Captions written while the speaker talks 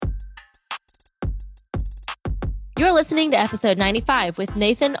You're listening to episode 95 with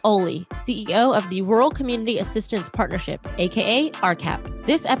Nathan Oley, CEO of the Rural Community Assistance Partnership, aka RCAP.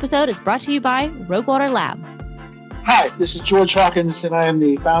 This episode is brought to you by Rogue Water Lab. Hi, this is George Hawkins, and I am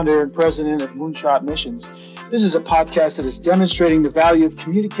the founder and president of Moonshot Missions. This is a podcast that is demonstrating the value of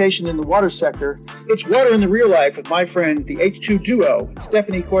communication in the water sector. It's water in the real life with my friend, the H2 duo,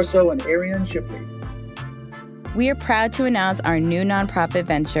 Stephanie Corso and Ariane Shipley. We are proud to announce our new nonprofit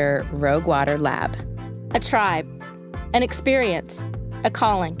venture, Rogue Water Lab. A tribe, an experience, a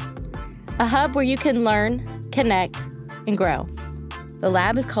calling, a hub where you can learn, connect, and grow. The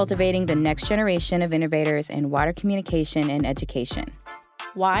lab is cultivating the next generation of innovators in water communication and education.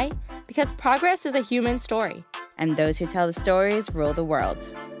 Why? Because progress is a human story. And those who tell the stories rule the world.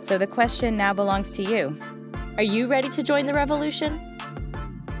 So the question now belongs to you. Are you ready to join the revolution?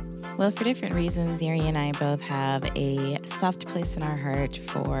 Well, for different reasons, Ari and I both have a soft place in our heart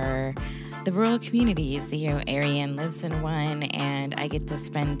for the rural communities. Ariane lives in one, and I get to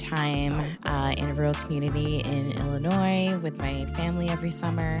spend time in a rural community in Illinois with my family every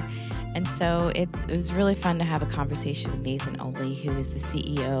summer. And so it was really fun to have a conversation with Nathan Oley, who is the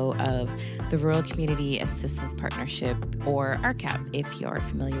CEO of the Rural Community Assistance Partnership, or RCAP, if you're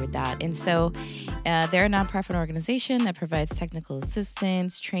familiar with that. And so they're a nonprofit organization that provides technical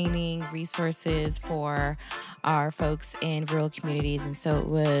assistance, training, resources for our folks in rural communities. And so it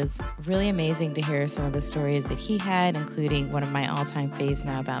was really amazing to hear some of the stories that he had, including one of my all-time faves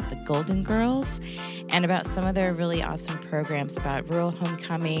now about the Golden Girls and about some of their really awesome programs about rural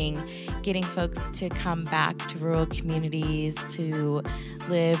homecoming, getting folks to come back to rural communities to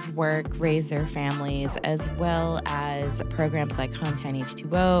live, work, raise their families, as well as programs like Hometown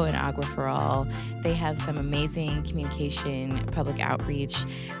H2O and Agua for All. They have some amazing communication, public outreach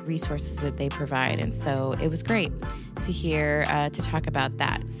resources that they provide. And so it was great to hear, to talk about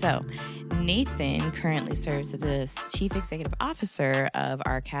that. So Nathan currently serves as the Chief Executive Officer of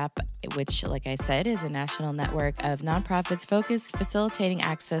RCAP, which, like I said, is a national network of nonprofits focused facilitating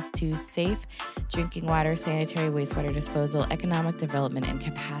access to safe drinking water, sanitary wastewater disposal, economic development, and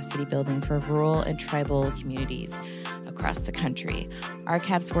capacity building for rural and tribal communities across the country.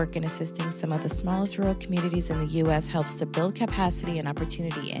 RCAP's work in assisting some of the smallest rural communities in the U.S. helps to build capacity and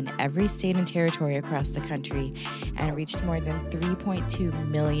opportunity in every state and territory across the country and reached more than 3.2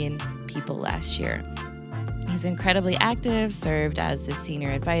 million people last year. He's incredibly active, served as the senior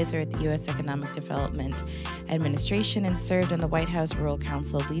advisor at the U.S. Economic Development Administration, and served on the White House Rural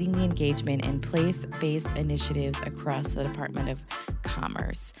Council, leading the engagement in place-based initiatives across the Department of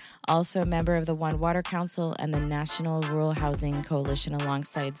Commerce. Also a member of the One Water Council and the National Rural Housing Coalition,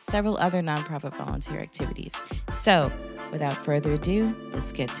 alongside several other nonprofit volunteer activities. So, without further ado,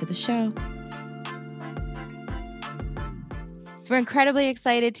 let's get to the show. We're incredibly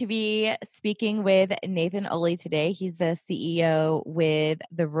excited to be speaking with Nathan Oley today. He's the CEO with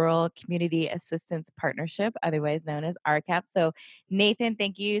the Rural Community Assistance Partnership, otherwise known as RCAP. So, Nathan,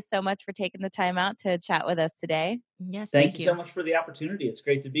 thank you so much for taking the time out to chat with us today. Yes, thank you so much for the opportunity. It's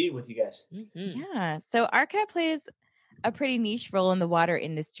great to be with you guys. Mm-hmm. Yeah. So, RCAP plays a pretty niche role in the water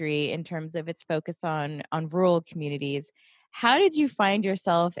industry in terms of its focus on rural communities. How did you find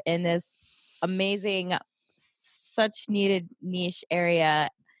yourself in this amazing, such needed niche area?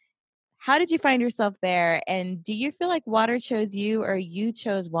 How did you find yourself there? And do you feel like water chose you or you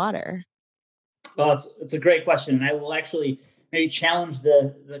chose water? Well, it's a great question. And I will actually maybe challenge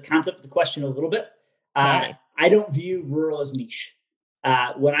the concept of the question a little bit. Okay. I don't view rural as niche.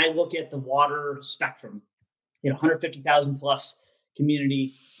 When I look at the water spectrum, 150,000 plus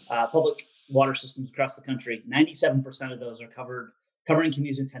community public water systems across the country, 97% of those are covering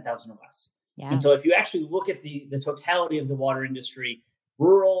communities in 10,000 or less. Yeah. And so if you actually look at the totality of the water industry,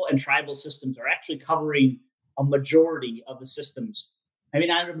 rural and tribal systems are actually covering a majority of the systems. Maybe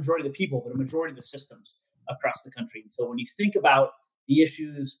not a majority of the people, but a majority of the systems across the country. And so when you think about the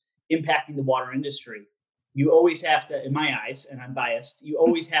issues impacting the water industry, you always have to, in my eyes, and I'm biased, you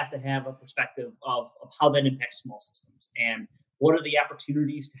always have to have a perspective of how that impacts small systems. And what are the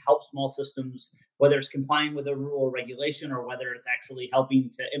opportunities to help small systems, whether it's complying with a rule or regulation, or whether it's actually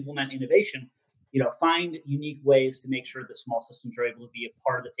helping to implement innovation, find unique ways to make sure that small systems are able to be a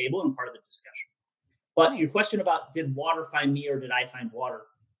part of the table and part of the discussion. But your question about did water find me or did I find water?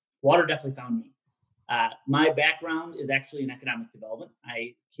 Water definitely found me. My background is actually in economic development.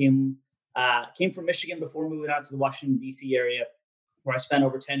 I came from Michigan before moving out to the Washington, D.C. area, where I spent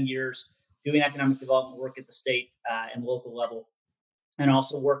over 10 years doing economic development work at the state and local level, and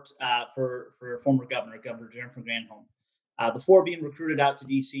also worked for former Governor Jennifer Granholm, before being recruited out to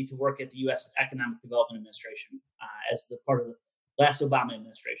D.C. to work at the U.S. Economic Development Administration as the part of the last Obama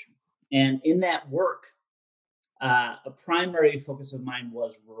administration. And in that work, a primary focus of mine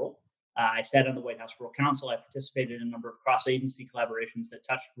was rural. I sat on the White House Rural Council. I participated in a number of cross-agency collaborations that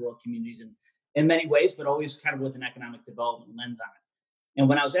touched rural communities in many ways, but always kind of with an economic development lens on it. And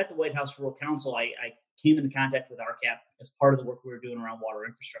when I was at the White House Rural Council, I came into contact with RCAP as part of the work we were doing around water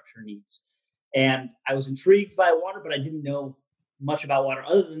infrastructure needs. And I was intrigued by water, but I didn't know much about water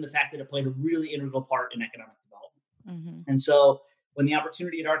other than the fact that it played a really integral part in economic development. Mm-hmm. And so when the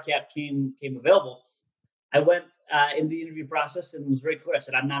opportunity at RCAP came available, I went in the interview process and was very clear. I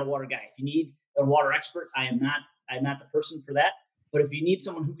said, I'm not a water guy. If you need a water expert, I'm not the person for that. But if you need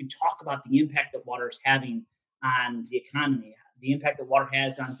someone who can talk about the impact that water is having on the economy, the impact that water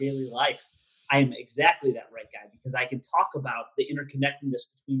has on daily life, I am exactly that right guy, because I can talk about the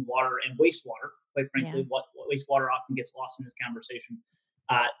interconnectedness between water and wastewater. Quite frankly, what wastewater often gets lost in this conversation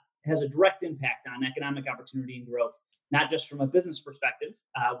has a direct impact on economic opportunity and growth, not just from a business perspective,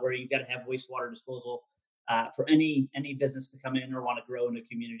 where you've got to have wastewater disposal for any business to come in or want to grow in a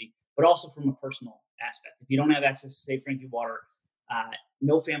community, but also from a personal aspect. If you don't have access to safe drinking water,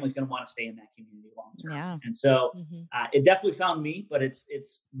 no family's going to want to stay in that community long term. Yeah. And so it definitely found me, but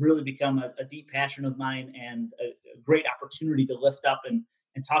it's really become a deep passion of mine and a great opportunity to lift up and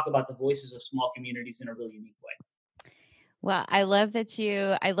talk about the voices of small communities in a really unique way. Well, I love that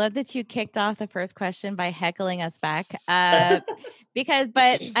you kicked off the first question by heckling us back. And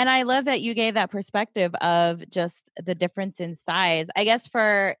I love that you gave that perspective of just the difference in size, I guess,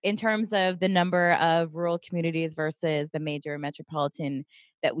 in terms of the number of rural communities versus the major metropolitan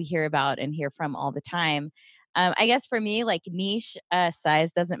that we hear about and hear from all the time. I guess for me, like niche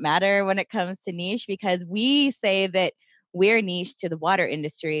size doesn't matter when it comes to niche, because we say that we're niche to the water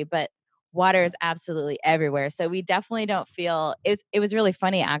industry, but water is absolutely everywhere. So we definitely don't feel it was really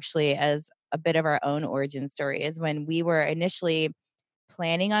funny, actually, as a bit of our own origin story, is when we were initially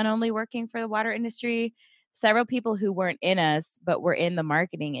planning on only working for the water industry, several people who weren't in us, but were in the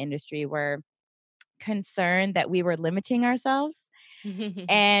marketing industry, were concerned that we were limiting ourselves.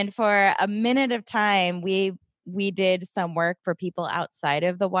 And for a minute of time, we did some work for people outside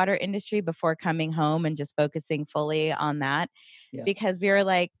of the water industry before coming home and just focusing fully on that, because we were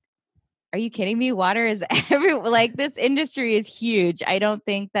like, are you kidding me? Water is everywhere. Like, this industry is huge. I don't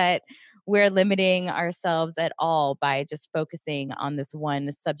think that we're limiting ourselves at all by just focusing on this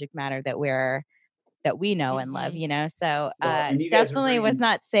one subject matter that we know and love, So definitely was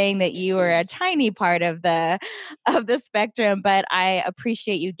not saying that you were a tiny part of the spectrum, but I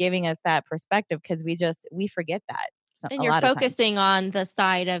appreciate you giving us that perspective, because we forget that. And you're focusing on the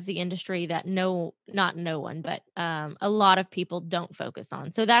side of the industry that not no one, but a lot of people don't focus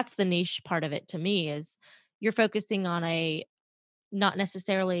on. So that's the niche part of it to me, is you're focusing on a not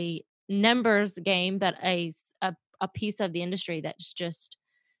necessarily numbers game, but a piece of the industry that's just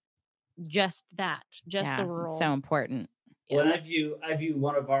the rural. So important. Well, and I view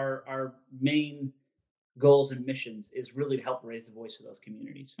one of our main goals and missions is really to help raise the voice of those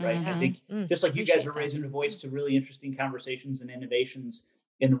communities, right? I think just like you guys are raising the voice to really interesting conversations and innovations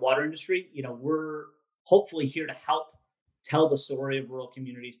in the water industry, we're hopefully here to help tell the story of rural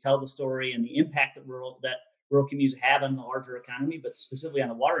communities, tell the story and the impact that rural communities have on the larger economy, but specifically on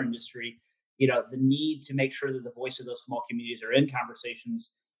the water industry. The need to make sure that the voice of those small communities are in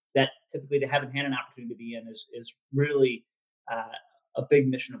conversations that typically they haven't had an opportunity to be in is really a big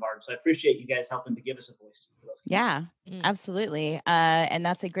mission of ours. So I appreciate you guys helping to give us a voice for those communities. Yeah, absolutely. And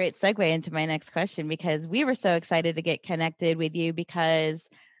that's a great segue into my next question, because we were so excited to get connected with you, because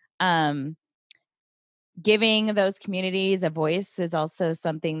giving those communities a voice is also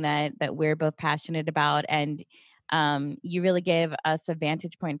something that we're both passionate about. And you really gave us a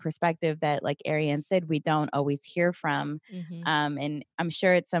vantage point perspective that, like Ariane said, we don't always hear from. And I'm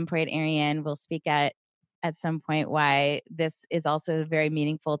sure at some point Ariane will speak at some point why this is also very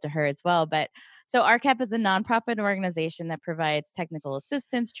meaningful to her as well. But so RCAP is a nonprofit organization that provides technical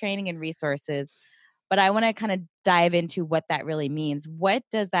assistance, training, and resources. But I want to kind of dive into what that really means. What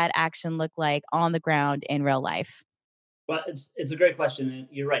does that action look like on the ground in real life? Well, it's a great question. And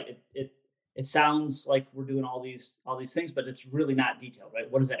you're right. It sounds like we're doing all these things, but it's really not detailed, right?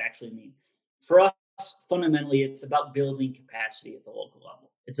 What does that actually mean? For us, fundamentally, it's about building capacity at the local level.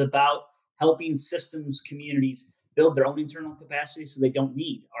 It's about helping systems, communities build their own internal capacity so they don't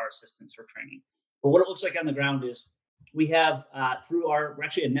need our assistance or training. But what it looks like on the ground is we have we're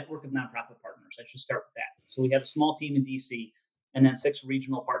actually a network of nonprofit partners. I should start with that. So we have a small team in DC and then 6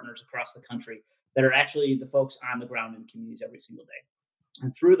 regional partners across the country that are actually the folks on the ground in communities every single day.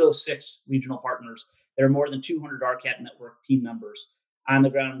 And through those 6 regional partners, there are more than 200 RCAP network team members on the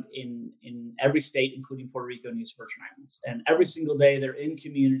ground in every state, including Puerto Rico and U.S. Virgin Islands. And every single day, they're in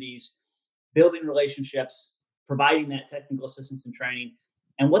communities, building relationships, providing that technical assistance and training.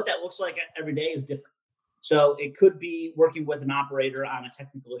 And what that looks like every day is different. So it could be working with an operator on a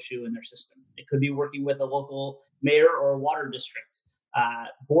technical issue in their system. It could be working with a local mayor or a water district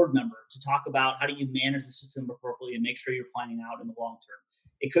board member to talk about how do you manage the system appropriately and make sure you're planning out in the long term.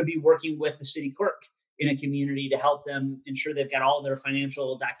 It could be working with the city clerk in a community to help them ensure they've got all their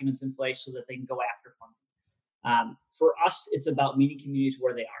financial documents in place so that they can go after funding. For us, it's about meeting communities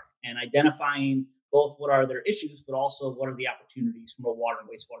where they are and identifying both what are their issues, but also what are the opportunities from a water and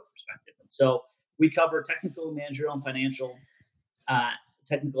wastewater perspective. And so we cover technical, managerial, and financial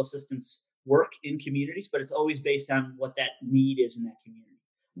technical assistance work in communities, but it's always based on what that need is in that community.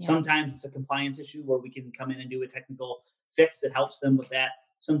 Yeah. Sometimes it's a compliance issue where we can come in and do a technical fix that helps them with that.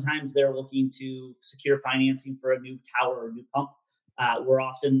 Sometimes they're looking to secure financing for a new tower or a new pump. We're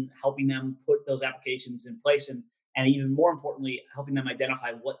often helping them put those applications in place and even more importantly, helping them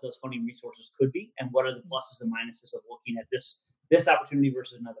identify what those funding resources could be and what are the pluses and minuses of looking at this opportunity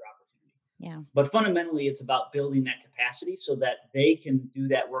versus another opportunity. Yeah. But fundamentally, it's about building that capacity so that they can do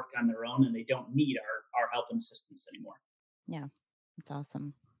that work on their own and they don't need our help and assistance anymore. Yeah, that's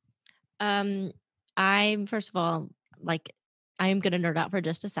awesome. I'm first of all, I'm going to nerd out for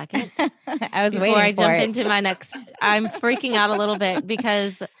just a second. I was before waiting I for jump it. into my next. I'm freaking out a little bit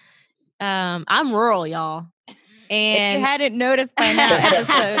because I'm rural, y'all. And if you hadn't noticed by now,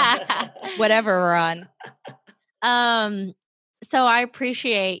 episode whatever we're on. So I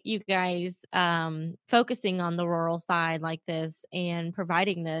appreciate you guys focusing on the rural side like this and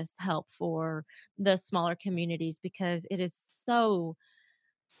providing this help for the smaller communities because it is so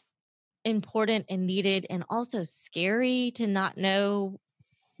important and needed and also scary to not know,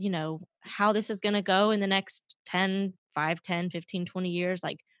 how this is going to go in the next 10, 15, 20 years.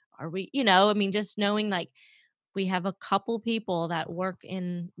 Like, are we, just knowing we have a couple people that work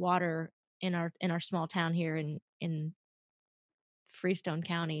in water in our small town here in Freestone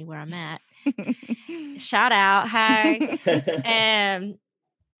County where I'm at. Shout out. Hi.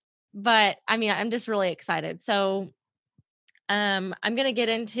 But I'm just really excited. So I'm going to get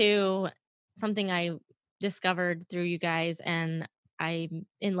into something I discovered through you guys and I'm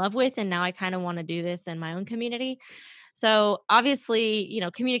in love with, and now I kind of want to do this in my own community. So obviously,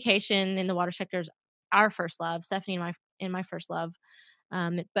 communication in the water sector is our first love, Stephanie and my first love.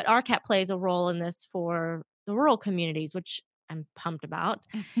 But RCAP plays a role in this for the rural communities, which I'm pumped about.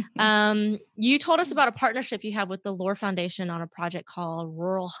 You told us about a partnership you have with the Lohr Foundation on a project called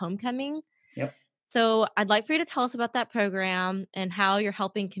Rural Homecoming. Yep. So I'd like for you to tell us about that program and how you're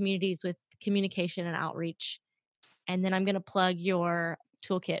helping communities with communication and outreach. And then I'm going to plug your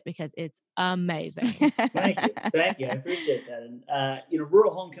toolkit because it's amazing. Thank you. I appreciate that. And,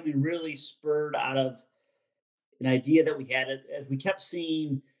 Rural Homecoming really spurred out of an idea that we had as we kept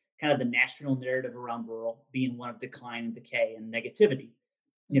seeing kind of the national narrative around rural being one of decline and decay and negativity.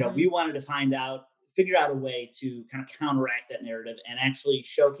 We wanted to figure out a way to kind of counteract that narrative and actually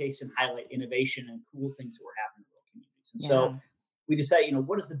showcase and highlight innovation and cool things that were happening in rural communities. And so we decided,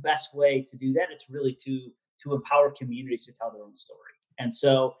 what is the best way to do that? It's really to empower communities to tell their own story. And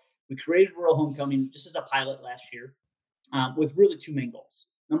so we created Rural Homecoming just as a pilot last year with really two main goals.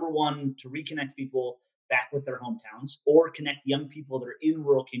 Number one, to reconnect people back with their hometowns or connect young people that are in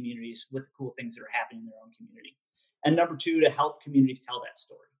rural communities with the cool things that are happening in their own community. And number two, to help communities tell that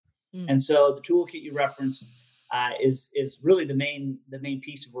story. And so the toolkit you referenced is really the main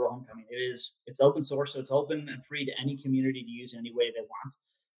piece of Rural Homecoming. It's open source, so it's open and free to any community to use any way they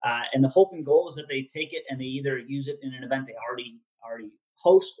want. And the hope and goal is that they take it and they either use it in an event they already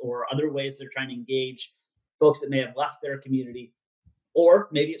host or other ways they're trying to engage folks that may have left their community, or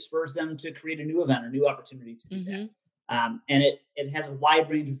maybe it spurs them to create a new event or new opportunity to do that. And it has a wide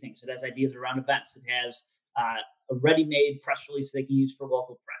range of things. It has ideas around events. It has a ready-made press release they can use for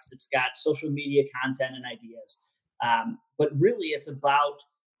local press. It's got social media content and ideas. But really, it's about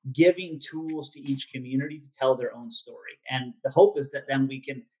giving tools to each community to tell their own story. And the hope is that then we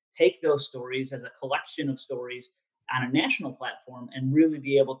can take those stories as a collection of stories on a national platform and really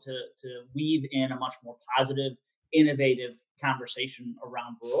be able to weave in a much more positive, innovative conversation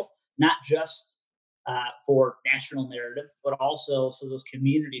around rural, not just for national narrative, but also so those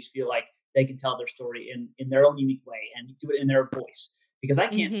communities feel like they can tell their story in their own unique way and do it in their voice. Because I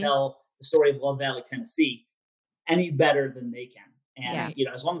can't tell the story of Love Valley, Tennessee any better than they can. And,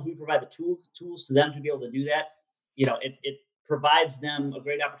 as long as we provide the tools to them to be able to do that, it provides them a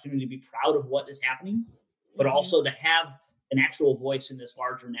great opportunity to be proud of what is happening, but also to have an actual voice in this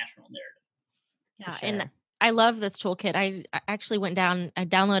larger national narrative. Yeah. Sure. And I love this toolkit. I actually went down, I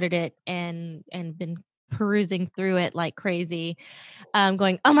downloaded it and been perusing through it like crazy,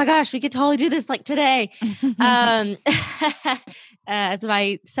 going, oh my gosh, we could totally do this like today. Um, as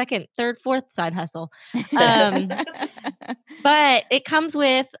my second, third, fourth side hustle. But it comes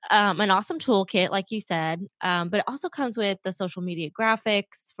with an awesome toolkit, like you said, but it also comes with the social media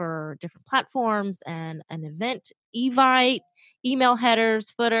graphics for different platforms and an event evite, email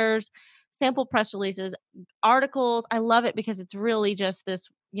headers, footers, sample press releases, articles. I love it because it's really just this,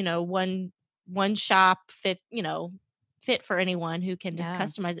 one shop fit for anyone who can just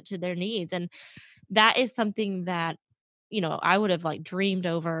customize it to their needs. And that is something that, I would have like dreamed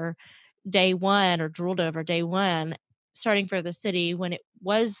over day one or drooled over day one, starting for the city when it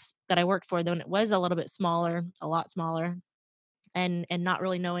was that I worked for, then it was a little bit smaller, a lot smaller, and not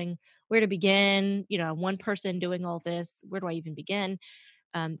really knowing where to begin, one person doing all this, where do I even begin?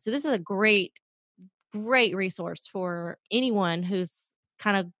 So this is a great resource for anyone who's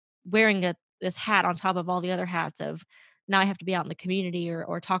kind of wearing this hat on top of all the other hats of now I have to be out in the community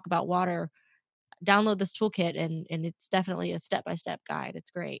or talk about water. Download this toolkit and it's definitely a step-by-step guide. It's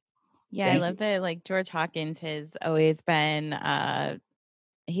great. Yeah, I love that. Like George Hawkins has always been,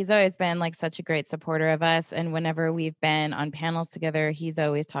 he's always been like such a great supporter of us. And whenever we've been on panels together, he's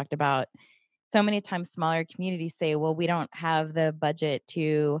always talked about so many times smaller communities say, well, we don't have the budget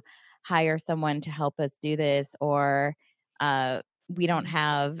to hire someone to help us do this, or we don't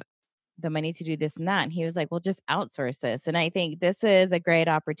have the money to do this and that. And he was like, well, just outsource this. And I think this is a great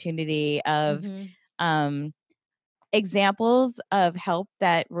opportunity of examples of help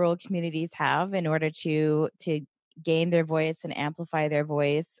that rural communities have in order to gain their voice and amplify their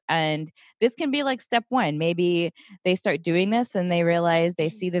voice. And this can be like step one. Maybe they start doing this and they realize they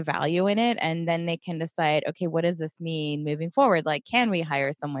see the value in it, and then they can decide, okay, what does this mean moving forward? Like, can we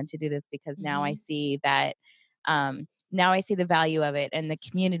hire someone to do this? Because now I see that now I see the value of it and the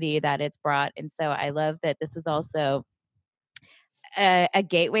community that it's brought. And so I love that this is also a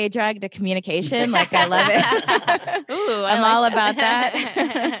gateway drug to communication. Like, I love it. Ooh, I'm all about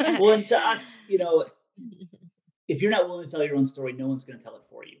that. Well, and to us, if you're not willing to tell your own story, no one's going to tell it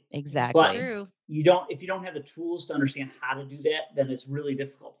for you. Exactly. But True. if you don't have the tools to understand how to do that, then it's really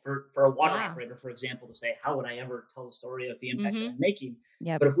difficult for a water operator, for example, to say, how would I ever tell the story of the impact that I'm making?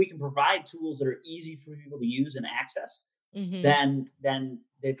 Yep. But if we can provide tools that are easy for people to use and access, then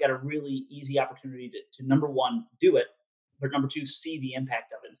they've got a really easy opportunity to number one, do it, but number two, see the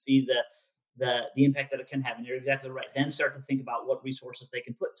impact of it and see the impact that it can have. And you're exactly right. Then start to think about what resources they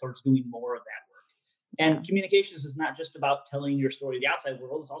can put towards doing more of that work. And communications is not just about telling your story to the outside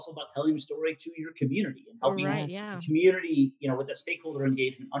world. It's also about telling your story to your community and helping the community, with the stakeholder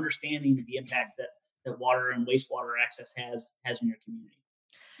engagement, understanding the impact that water and wastewater access has in your community.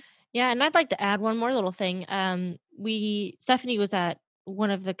 Yeah. And I'd like to add one more little thing. Stephanie was at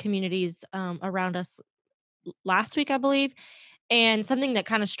one of the communities around us last week, I believe. And something that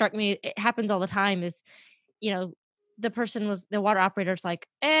kind of struck me, it happens all the time, is, the water operator's like,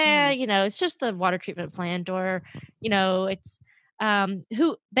 it's just the water treatment plant, or, it's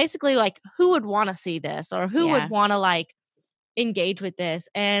who would want to see this, or who would want to like engage with this.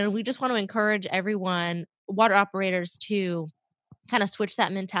 And we just want to encourage everyone, water operators, to kind of switch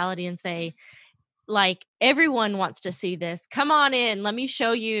that mentality and say, like, everyone wants to see this. Come on in. Let me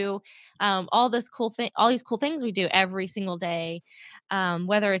show you all these cool things we do every single day,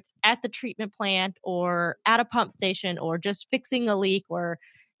 whether it's at the treatment plant or at a pump station or just fixing a leak, or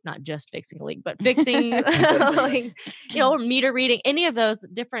not just fixing a leak, but fixing, or meter reading, any of those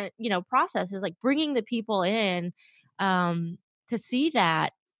different, processes, like bringing the people in to see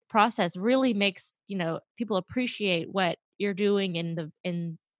that process really makes, people appreciate what you're doing in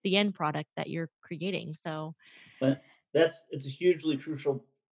the end product that you're creating. So, but it's a hugely crucial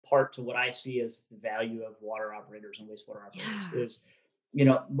part to what I see as the value of water operators and wastewater operators is,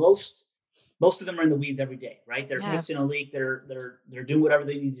 most of them are in the weeds every day, right? They're fixing a leak. They're doing whatever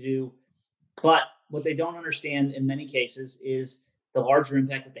they need to do. But what they don't understand in many cases is the larger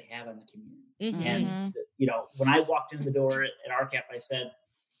impact that they have on the community. And, when I walked in the door at RCAP, I said,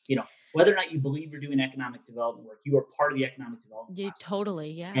 whether or not you believe you're doing economic development work, you are part of the economic development process. Totally,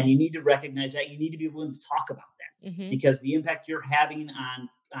 yeah. And you need to recognize that. You need to be willing to talk about that, because the impact you're having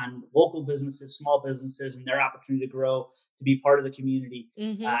on local businesses, small businesses, and their opportunity to grow, to be part of the community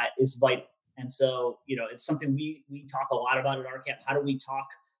is vital. And so, it's something we talk a lot about at RCAP. How do we talk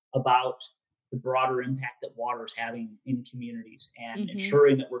about the broader impact that water is having in communities, and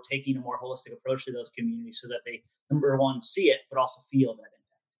ensuring that we're taking a more holistic approach to those communities so that they, number one, see it, but also feel that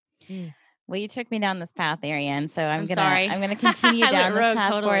impact. Well, you took me down this path, Ariane. So I'm gonna continue I down went this rogue,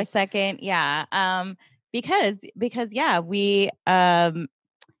 path totally. for a second. Yeah. Because we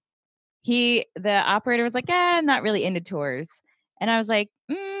the operator was like, I'm not really into tours. And I was like,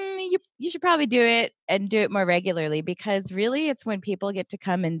 you should probably do it and do it more regularly, because really it's when people get to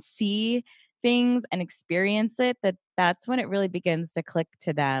come and see things and experience it that's when it really begins to click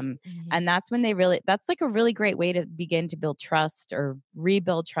to them. And that's when that's like a really great way to begin to build trust or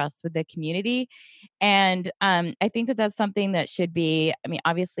rebuild trust with the community. And I think that's something that should be, I mean,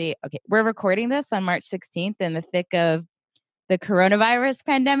 obviously, okay, we're recording this on March 16th in the thick of the coronavirus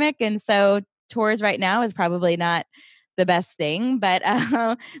pandemic. And so tours right now is probably not the best thing, but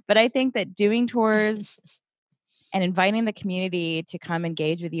I think that doing tours and inviting the community to come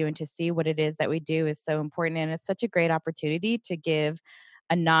engage with you and to see what it is that we do is so important. And it's such a great opportunity to give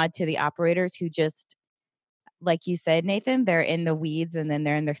a nod to the operators who just, like you said, Nathan, they're in the weeds and then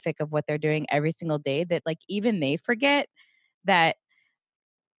they're in the thick of what they're doing every single day, that like even they forget that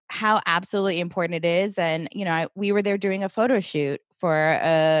how absolutely important it is. And, you know, we were there doing a photo shoot for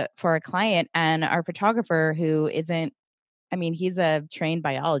a client, and our photographer, who isn't, I mean, he's a trained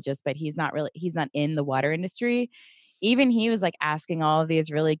biologist, but he's not in the water industry. Even he was like asking all of these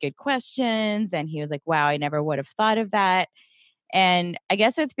really good questions. And he was like, wow, I never would have thought of that. And I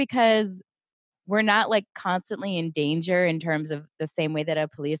guess it's because we're not like constantly in danger in terms of the same way that a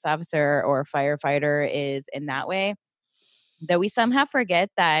police officer or a firefighter is in that way, that we somehow forget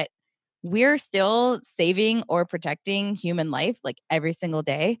that we're still saving or protecting human life like every single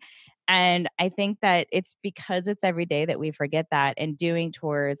day. And I think that it's because it's every day that we forget that, and doing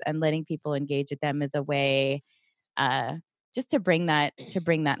tours and letting people engage with them is a way uh, just to bring that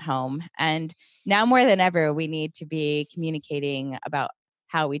home. And now more than ever, we need to be communicating about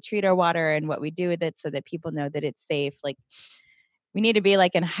how we treat our water and what we do with it, so that people know that it's safe. Like, we need to be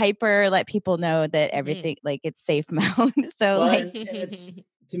like in hyper, let people know that everything, like, it's safe mode. So Well, like, and it's,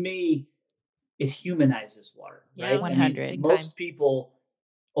 to me, it humanizes water, Yeah, right? I mean, 100. big most time. people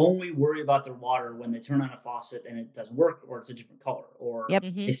only worry about their water when they turn on a faucet and it doesn't work, or it's a different color, or Yep.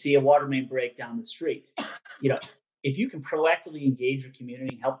 they see a water main break down the street. You know, if you can proactively engage your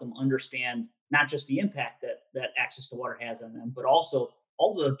community and help them understand not just the impact that access to water has on them, but also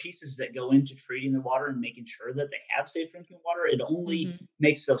all the pieces that go into treating the water and making sure that they have safe drinking water, it only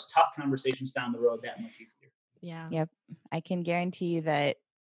makes those tough conversations down the road that much easier. Yeah. Yep. I can guarantee you that,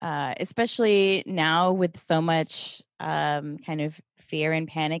 especially now with so much kind of fear and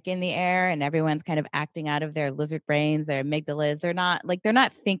panic in the air, and everyone's kind of acting out of their lizard brains, their amygdalas, they're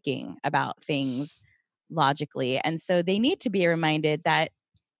not thinking about things logically. And so they need to be reminded that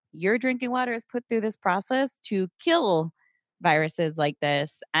your drinking water is put through this process to kill viruses like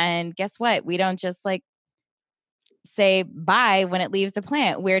this. And guess what? We don't just like say bye when it leaves the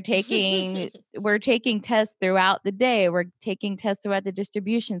plant. We're taking tests throughout the day. We're taking tests throughout the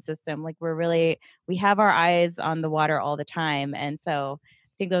distribution system. Like, we have our eyes on the water all the time. And so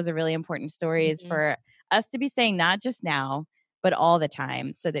I think those are really important stories for us to be saying, not just now, but all the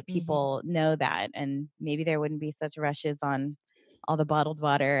time, so that people know that. And maybe there wouldn't be such rushes on all the bottled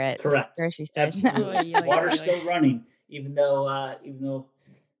water at Correct. grocery stores. Absolutely. Water's still running, even though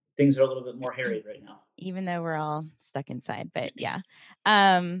things are a little bit more harried right now. Even though we're all stuck inside, but yeah.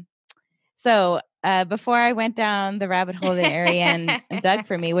 So before I went down the rabbit hole that Ariane dug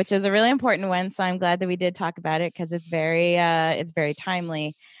for me, which is a really important one, so I'm glad that we did talk about it, because it's very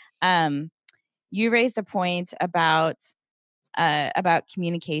timely. You raised a point about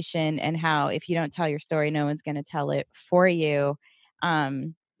communication, and how if you don't tell your story, no one's going to tell it for you,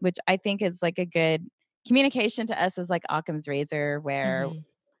 which I think is like a good communication to us is like Occam's razor, where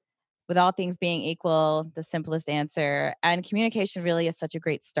with all things being equal, the simplest answer. And communication really is such a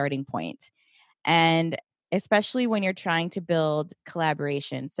great starting point. And especially when you're trying to build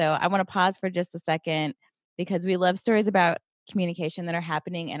collaboration. So I want to pause for just a second, because we love stories about communication that are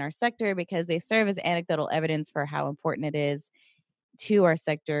happening in our sector, because they serve as anecdotal evidence for how important it is to our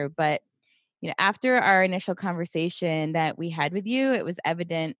sector. But after our initial conversation that we had with you, it was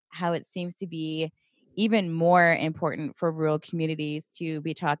evident how it seems to be even more important for rural communities to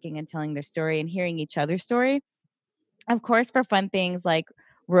be talking and telling their story and hearing each other's story. Of course, for fun things like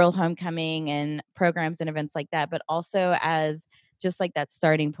rural homecoming and programs and events like that, but also as just like that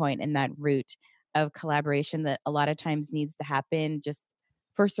starting point and that root of collaboration that a lot of times needs to happen just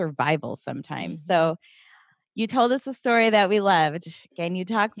for survival sometimes. So you told us a story that we loved. Can you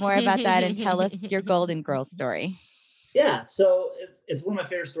talk more about that and tell us your Golden Girl story? Yeah, so it's one of my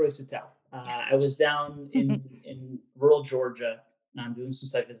favorite stories to tell. I was down in rural Georgia, doing some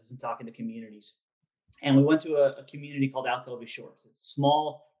site visits and talking to communities. And we went to a community called Alcalvi Shores. It's a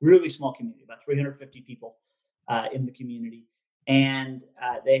small, really small community, about 350 people in the community. And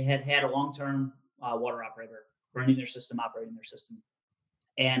they had a long-term water operator operating their system.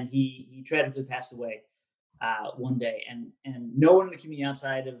 and he tragically passed away one day. And no one in the community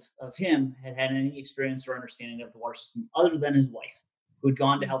outside of him had any experience or understanding of the water system other than his wife, who had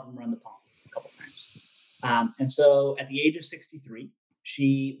gone to help him run the pump a couple times. And so at the age of 63,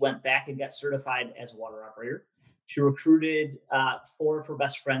 she went back and got certified as a water operator. She recruited 4 of her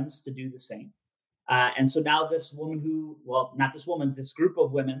best friends to do the same. And so now this woman this group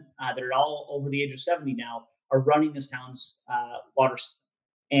of women that are all over the age of 70 now are running this town's water system.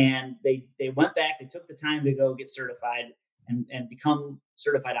 And they went back, they took the time to go get certified and become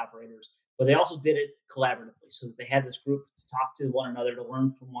certified operators, but they also did it collaboratively. So that they had this group to talk to one another, to learn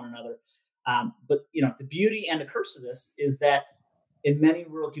from one another. But the beauty and the curse of this is that in many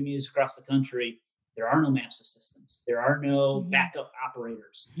rural communities across the country, there are no MAPSA systems. There are no backup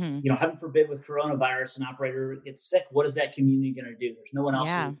operators. Heaven forbid with coronavirus, an operator gets sick. What is that community going to do? There's no one else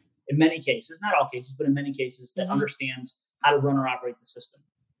who, in many cases, not all cases, but in many cases, that understands how to run or operate the system.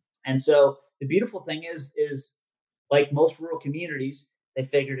 And so the beautiful thing is like most rural communities, they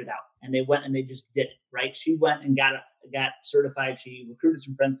figured it out and they went and they just did it, right? She went and got certified. She recruited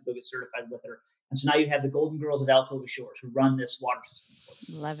some friends to go get certified with her. And so now you have the Golden Girls of Alcova Shores who run this water system.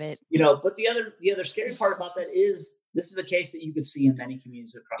 Love it. But the other scary part about that is this is a case that you could see in many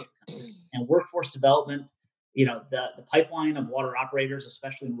communities across the country. And workforce development, the pipeline of water operators,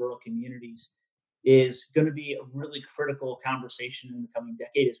 especially in rural communities, is going to be a really critical conversation in the coming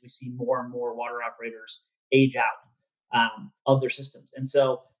decade as we see more and more water operators age out of their systems. And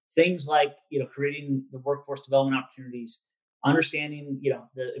so things like, creating the workforce development opportunities, understanding,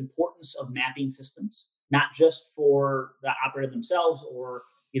 the importance of mapping systems, not just for the operator themselves or,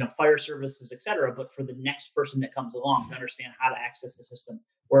 fire services, et cetera, but for the next person that comes along to understand how to access the system.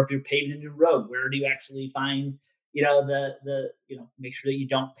 Or if you're paving a new road, where do you actually find, make sure that you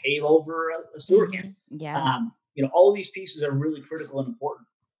don't pave over a sewer can. Yeah. All these pieces are really critical and important.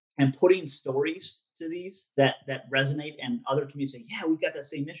 And putting stories to these that resonate, and other communities say, yeah, we've got that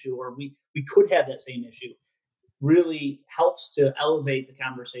same issue, or we could have that same issue, really helps to elevate the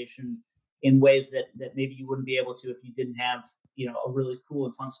conversation in ways that maybe you wouldn't be able to if you didn't have, a really cool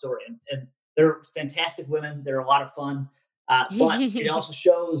and fun story. And they're fantastic women. They're a lot of fun. But it also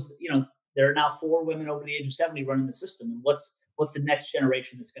shows, there are now 4 women over the age of 70 running the system. And what's the next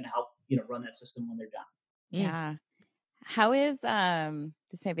generation that's going to help, run that system when they're done? Yeah. How is,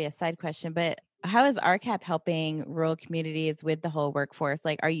 this may be a side question, but how is RCAP helping rural communities with the whole workforce?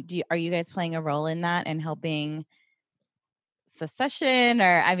 Like, are you guys playing a role in that and helping secession,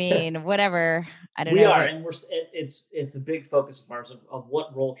 or whatever? I don't know. We are, and it's a big focus of ours of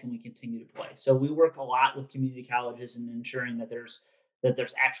what role can we continue to play. So we work a lot with community colleges and ensuring that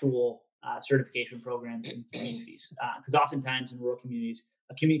there's actual certification programs in communities, because oftentimes in rural communities,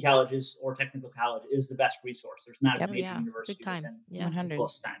 a community colleges or technical college is the best resource. There's not a major university within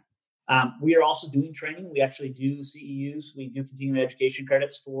close time. We are also doing training. We actually do CEUs. We do continuing education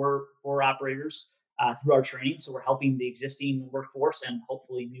credits for operators through our training. So we're helping the existing workforce and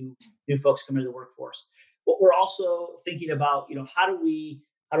hopefully new folks come into the workforce. But we're also thinking about, how do we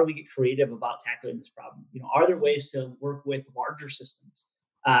get creative about tackling this problem? Are there ways to work with larger systems?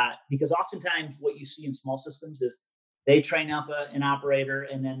 Because oftentimes what you see in small systems is they train up an operator,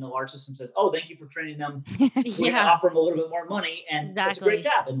 and then the large system says, "Oh, thank you for training them. We're going to offer them a little bit more money, and it's a great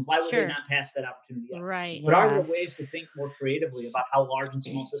job." And why would they not pass that opportunity up? Right. But are there ways to think more creatively about how large and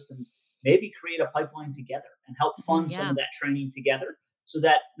small systems maybe create a pipeline together and help fund some of that training together, so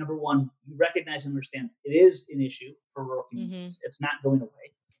that, number one, you recognize and understand it is an issue for rural communities. It's not going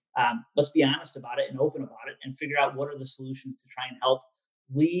away. Let's be honest about it and open about it, and figure out what are the solutions to try and help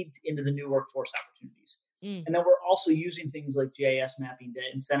lead into the new workforce opportunities. And then we're also using things like GIS mapping to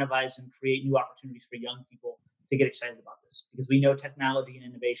incentivize and create new opportunities for young people to get excited about this, because we know technology and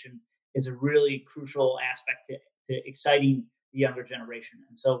innovation is a really crucial aspect to exciting the younger generation.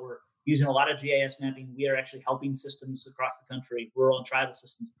 And so we're using a lot of GIS mapping. We are actually helping systems across the country, rural and tribal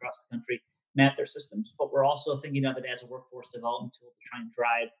systems across the country, map their systems. But we're also thinking of it as a workforce development tool to try and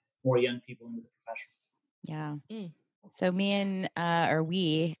drive more young people into the profession. Yeah. So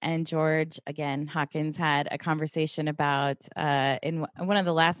we and George, again, Hawkins, had a conversation about, in one of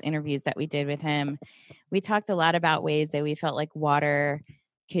the last interviews that we did with him, we talked a lot about ways that we felt like water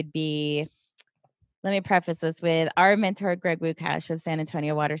could be. Let me preface this with our mentor, Greg Wukash with San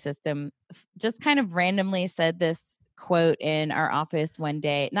Antonio Water System, just kind of randomly said this quote in our office one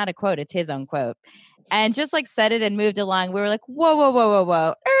day. Not a quote, it's his own quote. And just like said it and moved along. We were like,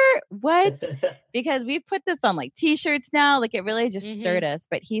 whoa. What? Because we've put this on like t-shirts now. Like it really just stirred us.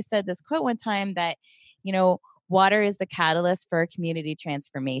 But he said this quote one time that, water is the catalyst for community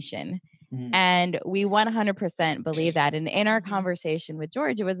transformation. And we 100% believe that. And in our conversation with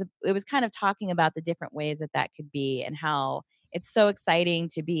George, it was kind of talking about the different ways that could be, and how it's so exciting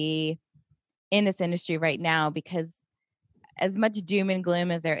to be in this industry right now, because as much doom and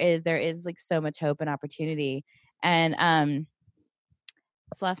gloom as there is like so much hope and opportunity. And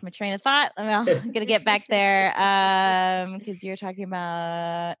just lost my train of thought. I'm gonna get back there because you're talking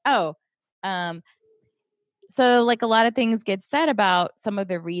about so like a lot of things get said about some of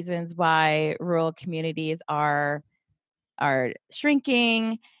the reasons why rural communities are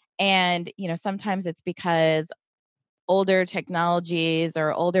shrinking. And sometimes it's because older technologies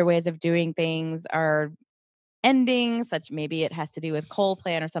or older ways of doing things are ending, such maybe it has to do with coal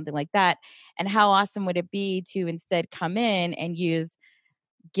plant or something like that. And how awesome would it be to instead come in and use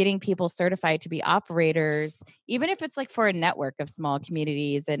getting people certified to be operators, even if it's like for a network of small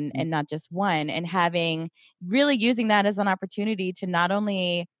communities and not just one, and really using that as an opportunity to not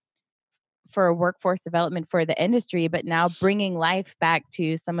only for workforce development for the industry, but now bringing life back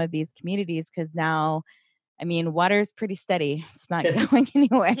to some of these communities. Because now, I mean, water is pretty steady. It's not going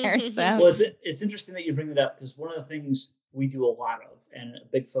anywhere. So, well, it's interesting that you bring that up, because one of the things we do a lot of, and a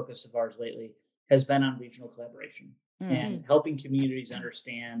big focus of ours lately, has been on regional collaboration and helping communities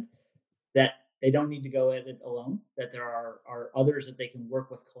understand that they don't need to go at it alone, that there are others that they can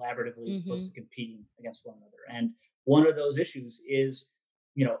work with collaboratively as opposed to competing against one another. And one of those issues is,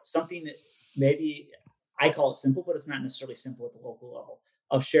 something that maybe I call it simple, but it's not necessarily simple at the local level,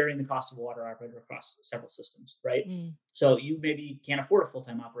 of sharing the cost of a water operator across several systems, right? So you maybe can't afford a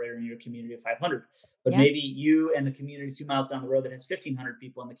full-time operator in your community of 500, but maybe you and the community 2 miles down the road that has 1,500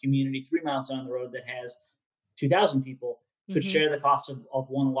 people, and the community 3 miles down the road that has 2,000 people could share the cost of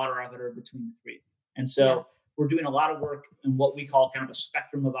one water operator between the three. And so we're doing a lot of work in what we call kind of a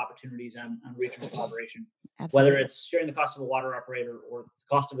spectrum of opportunities on regional collaboration, whether it's sharing the cost of a water operator or the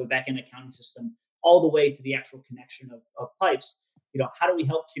cost of a back-end accounting system, all the way to the actual connection of pipes. How do we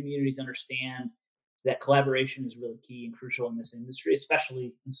help communities understand that collaboration is really key and crucial in this industry,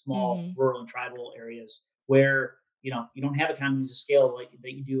 especially in small rural and tribal areas where, you don't have economies of scale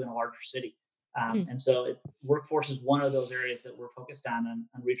that you do in a larger city. And so workforce is one of those areas that we're focused on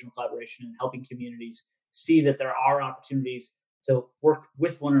regional collaboration, and helping communities see that there are opportunities to work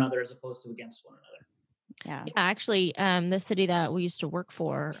with one another as opposed to against one another. Yeah, actually, the city that we used to work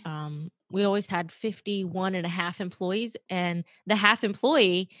for, we always had 51 and a half employees, and the half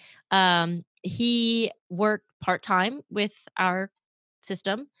employee, he worked part-time with our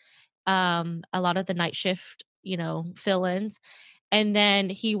system, a lot of the night shift, fill-ins. And then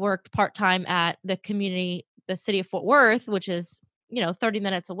he worked part-time at the city of Fort Worth, which is, 30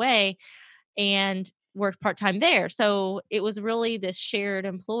 minutes away, and worked part-time there. So it was really this shared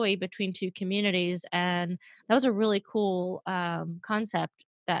employee between two communities. And that was a really cool concept.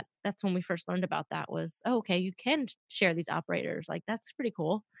 That's when we first learned about that was, okay, you can share these operators. Like, that's pretty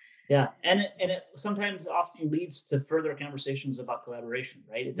cool. Yeah. And it sometimes often leads to further conversations about collaboration,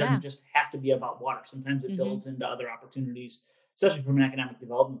 right? It doesn't just have to be about water. Sometimes it builds into other opportunities, especially from an economic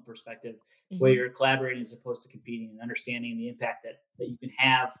development perspective, where you're collaborating as opposed to competing, and understanding the impact that you can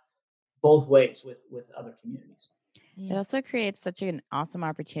have both ways with other communities. It also creates such an awesome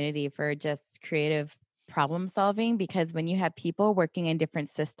opportunity for just creative problem solving, because when you have people working in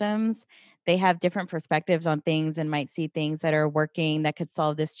different systems, they have different perspectives on things and might see things that are working that could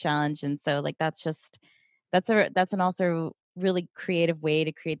solve this challenge. And so like that's an also really creative way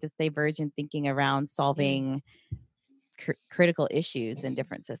to create this divergent thinking around solving critical issues in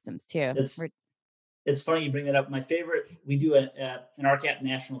different systems too. It's funny you bring that up. My favorite, we do an RCAP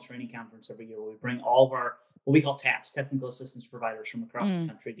national training conference every year where we bring all of our, what we call TAPs, technical assistance providers from across the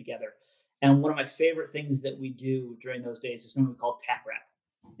country together. And one of my favorite things that we do during those days is something we call TAP Rep.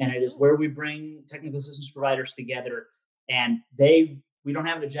 And it is where we bring technical assistance providers together, and we don't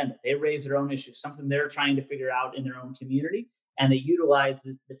have an agenda. They raise their own issues, something they're trying to figure out in their own community. And they utilize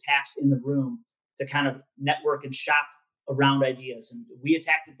the TAPs in the room to kind of network and shop around ideas. And we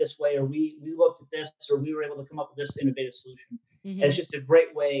attacked it this way, or we looked at this, or we were able to come up with this innovative solution. It's just a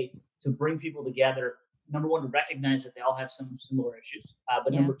great way to bring people together. Number one, to recognize that they all have some similar issues.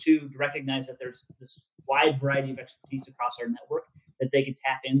 But number two, to recognize that there's this wide variety of expertise across our network that they can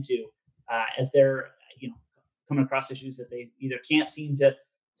tap into as they're, coming across issues that they either can't seem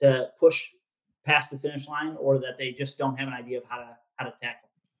to push past the finish line, or that they just don't have an idea of how to tackle.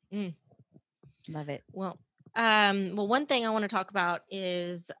 Love it. Well, one thing I want to talk about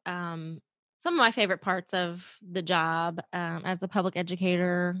is some of my favorite parts of the job as a public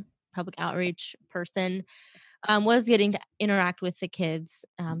educator, public outreach person, was getting to interact with the kids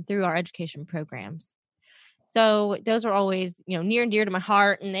through our education programs. So those are always, near and dear to my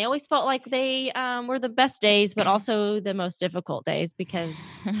heart. And they always felt like they were the best days, but also the most difficult days because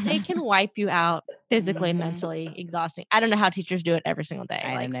they can wipe you out physically and mentally exhausting. I don't know how teachers do it every single day.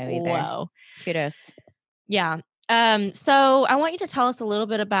 I don't know either. Whoa. Kudos. Yeah. So I want you to tell us a little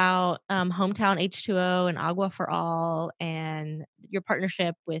bit about Hometown H2O and Agua for All and your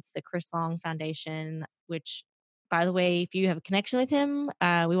partnership with the Chris Long Foundation, which, by the way, if you have a connection with him,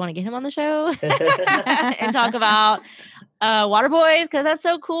 we want to get him on the show and talk about Water Boys, because that's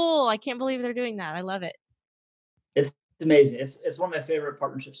so cool. I can't believe they're doing that. I love it. It's amazing. It's one of my favorite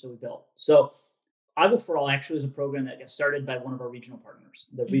partnerships that we built. So Agua for All actually is a program that gets started by one of our regional partners,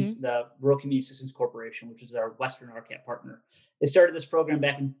 the Rural Community Assistance Corporation, which is our Western RCAP partner. They started this program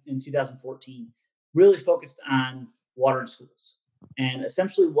back in 2014, really focused on water in schools. And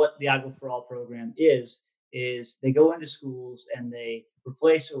essentially what the Agua for All program is they go into schools and they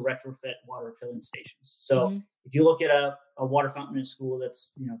replace or retrofit water filling stations. So if you look at a water fountain in a school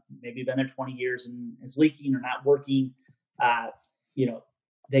that's, maybe been there 20 years and is leaking or not working,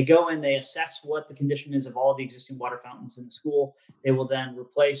 they go in, they assess what the condition is of all the existing water fountains in the school. They will then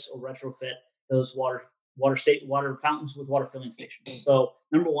replace or retrofit those water fountains with water filling stations. So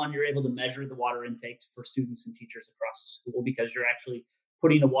number one, you're able to measure the water intakes for students and teachers across the school because you're actually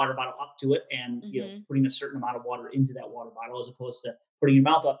putting a water bottle up to it and putting a certain amount of water into that water bottle, as opposed to putting your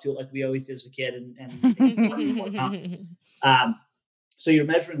mouth up to it like we always did as a kid so you're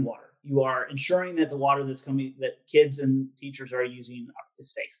measuring water. You are ensuring that the water that's coming, that kids and teachers are using,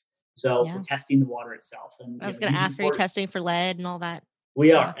 is safe. So we're testing the water itself. And I was going to ask, are you testing for lead and all that?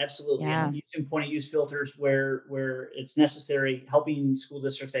 We are, absolutely. Yeah. And using point of use filters where it's necessary, helping school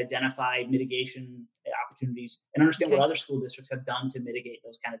districts identify mitigation opportunities and understand what other school districts have done to mitigate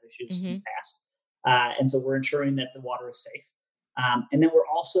those kind of issues in the past. And so we're ensuring that the water is safe. And then we're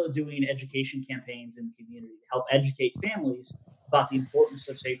also doing education campaigns in the community to help educate families about the importance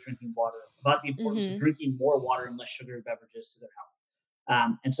of safe drinking water, about the importance of drinking more water and less sugary beverages to their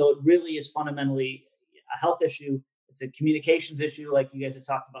health. And so it really is fundamentally a health issue. It's a communications issue, like you guys have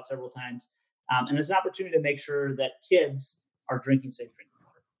talked about several times. And it's an opportunity to make sure that kids are drinking safe drinking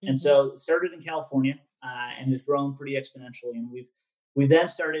water. And so it started in California and has grown pretty exponentially. And we then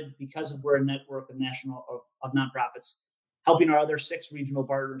started, because we're a network of of nonprofits, helping our other 6 regional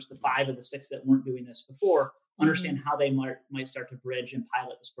partners, the 5 of the 6 that weren't doing this before, understand how they might start to bridge and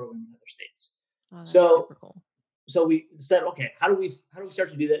pilot this program in other states. Oh, that's super cool. So we said, okay, how do we start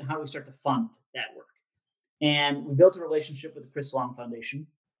to do that? And how do we start to fund that work? And we built a relationship with the Chris Long Foundation.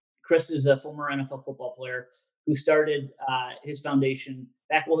 Chris is a former NFL football player who started his foundation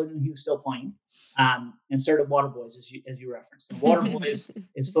back when he was still playing, and started Water Boys, as you referenced. And Water Boys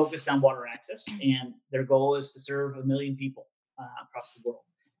is focused on water access, and their goal is to serve 1 million people across the world.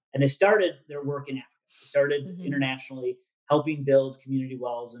 And they started their work in Africa. They started internationally, helping build community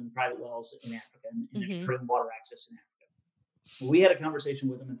wells and private wells in Africa and ensuring water access in Africa. We had a conversation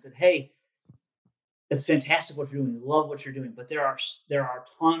with them and said, hey, it's fantastic what you're doing. We love what you're doing, but there are a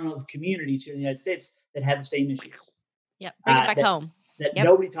ton of communities here in the United States that have the same issues. Yeah, bring it back home. That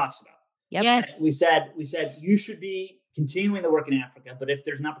nobody talks about. Yep. Yes. We said you should be continuing the work in Africa, but if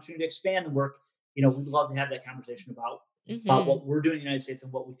there's an opportunity to expand the work, we'd love to have that conversation about what we're doing in the United States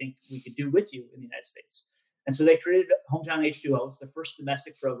and what we think we could do with you in the United States. And so they created Hometown H2O. It's the first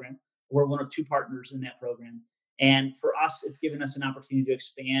domestic program. We're one of 2 partners in that program. And for us, it's given us an opportunity to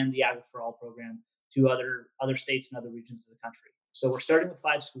expand the Agua for All program to other states and other regions of the country. So we're starting with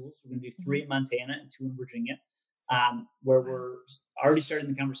 5 schools. We're going to do 3 in Montana and 2 in Virginia, where we're already starting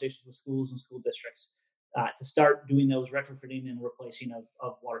the conversations with schools and school districts to start doing those retrofitting and replacing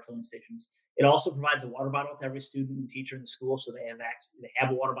of water filling stations. It also provides a water bottle to every student and teacher in the school, so they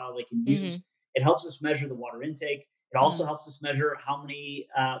have a water bottle they can use. It helps us measure the water intake. It also helps us measure how many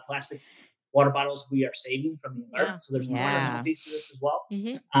plastic water bottles we are saving from the environment. So there's an environmental piece to this as well.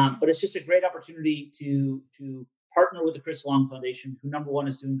 But it's just a great opportunity to partner with the Chris Long Foundation, who, number one,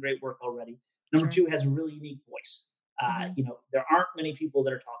 is doing great work already. Number 2, has a really unique voice. There aren't many people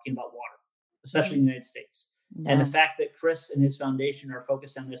that are talking about water, especially in the United States. No. And the fact that Chris and his foundation are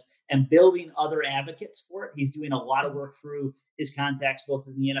focused on this and building other advocates for it, he's doing a lot of work through his contacts, both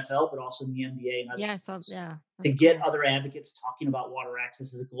in the NFL, but also in the NBA and other sports, to get other advocates talking about water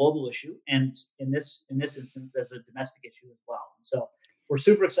access as a global issue, and in this instance as a domestic issue as well. And so we're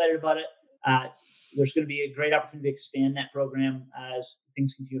super excited about it. There's going to be a great opportunity to expand that program as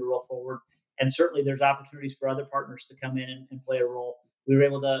things continue to roll forward. And certainly there's opportunities for other partners to come in and play a role. We were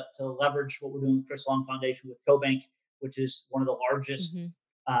able to leverage what we're doing with Chris Long Foundation with CoBank, which is one of the largest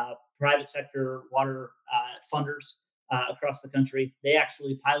private sector water funders across the country. They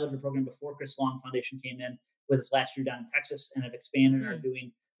actually piloted a program before Chris Long Foundation came in with us last year down in Texas and have expanded and are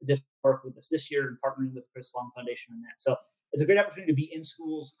doing additional work with us this year and partnering with the Chris Long Foundation on that. So it's a great opportunity to be in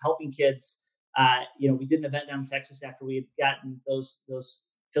schools, helping kids. We did an event down in Texas after we had gotten those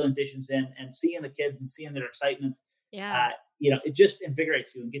filling stations in, and seeing the kids and seeing their excitement. Yeah. It just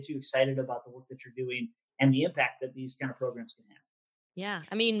invigorates you and gets you excited about the work that you're doing and the impact that these kind of programs can have. Yeah.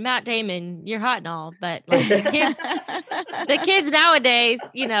 I mean, Matt Damon, you're hot and all, but like the kids nowadays,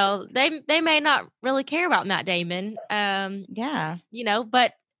 they may not really care about Matt Damon.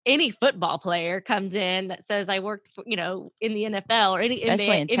 But any football player comes in that says I worked for, in the NFL or any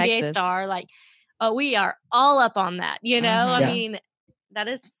NBA star, like, oh, we are all up on that, I mean, that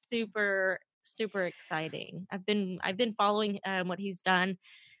is super, super exciting. I've been following what he's done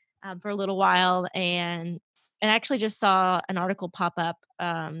for a little while, and I actually just saw an article pop up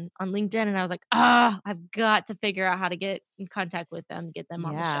on LinkedIn, and I was like, I've got to figure out how to get in contact with them, get them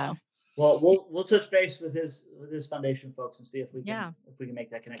on the show. Well, we'll touch base with his foundation folks and see if we can make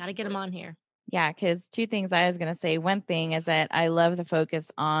that connection. Got to get him on here. Yeah, because two things I was going to say. One thing is that I love the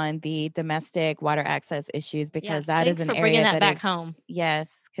focus on the domestic water access issues, because that is an area bringing that back home. Yes,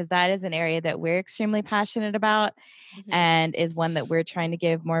 because that is an area that we're extremely passionate about, and is one that we're trying to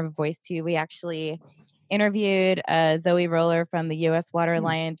give more of a voice to. We actually interviewed Zoe Roller from the U.S. Water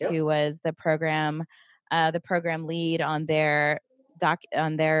Alliance, who was the program lead on their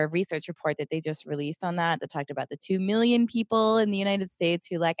research report that they just released on that talked about the 2 million people in the United States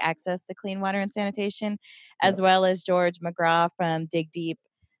who lack access to clean water and sanitation, as well as George McGraw from Dig Deep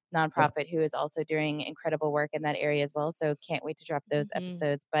nonprofit, who is also doing incredible work in that area as well. So can't wait to drop those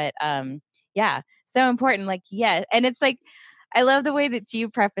episodes. But so important. And it's like, I love the way that you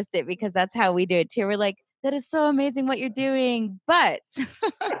prefaced it, because that's how we do it too. We're like, that is so amazing what you're doing, but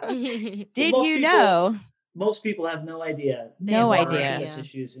did you know? Most people have no idea. Access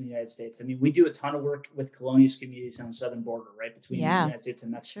issues in the United States. I mean, we do a ton of work with colonial communities on the southern border, right, between the United States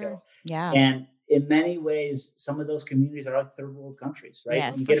and Mexico. Sure. Yeah. And in many ways, some of those communities are like third world countries, right?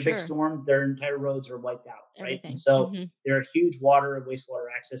 Yes, when you get a big storm, their entire roads are wiped out, right? Everything. And so there are huge water and wastewater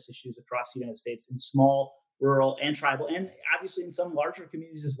access issues across the United States in small, rural, and tribal, and obviously in some larger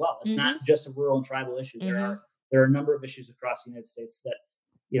communities as well. It's not just a rural and tribal issue. There are a number of issues across the United States that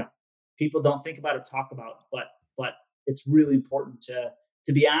people don't think about or talk about, but it's really important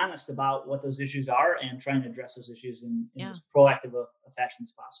to be honest about what those issues are and trying to address those issues in as proactive a fashion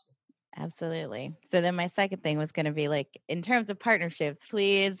as possible. Absolutely. So then my second thing was going to be, like, in terms of partnerships,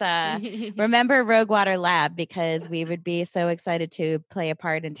 please remember Rogue Water Lab, because we would be so excited to play a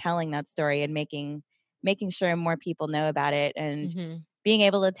part in telling that story and making sure more people know about it, and being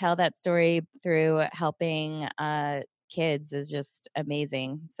able to tell that story through helping kids is just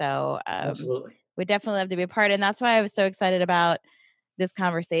amazing. So absolutely. We'd definitely love to be a part. And that's why I was so excited about this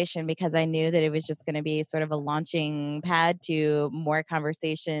conversation, because I knew that it was just going to be sort of a launching pad to more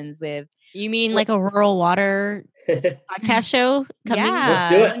conversations with. You mean like a rural water podcast show coming?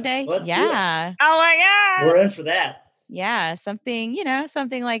 Let's do it one day? Let's do it. Oh my God. We're in for that. Yeah, something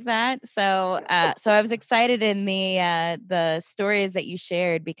like that. So I was excited in the stories that you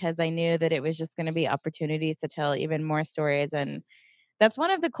shared, because I knew that it was just going to be opportunities to tell even more stories. And that's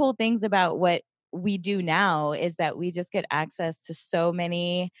one of the cool things about what we do now, is that we just get access to so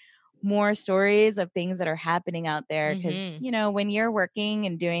many more stories of things that are happening out there. Because, when you're working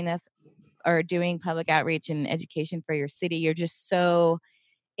and doing this, or doing public outreach and education for your city, you're just so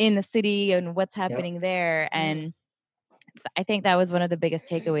in the city and what's happening there. And I think that was one of the biggest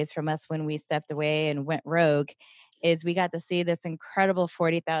takeaways from us when we stepped away and went rogue, is we got to see this incredible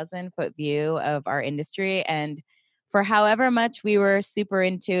 40,000 foot view of our industry. And for however much we were super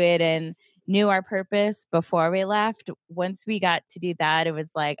into it and knew our purpose before we left, once we got to do that, it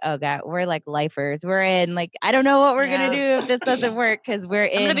was like, oh God, we're like lifers. We're in. Like, I don't know what we're going to do if this doesn't work, because we're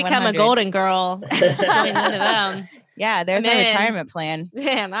in. I'm going to become 100. a golden girl. Join one of them. Yeah, there's a retirement plan.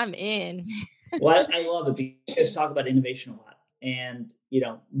 Damn, I'm in. Well, I love it, because talk about innovation a lot. And,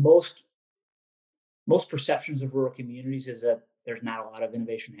 most perceptions of rural communities is that there's not a lot of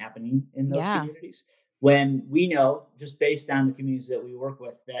innovation happening in those communities. When we know, just based on the communities that we work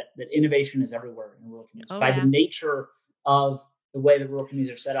with, that innovation is everywhere in rural communities. By the nature of the way the rural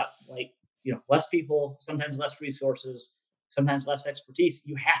communities are set up, like, less people, sometimes less resources, sometimes less expertise,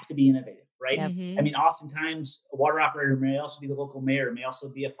 you have to be innovative, right? I mean, oftentimes a water operator may also be the local mayor, may also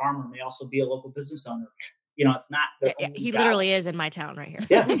be a farmer, may also be a local business owner. It's not. He literally is in my town right here.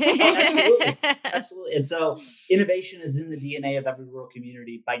 Yeah, absolutely. Absolutely. And so innovation is in the DNA of every rural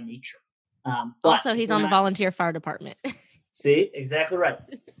community by nature. Also, he's on the volunteer fire department. See, exactly right.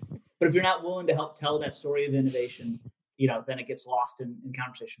 But if you're not willing to help tell that story of innovation, then it gets lost in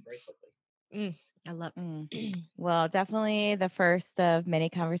conversation very quickly. I love Well, definitely the first of many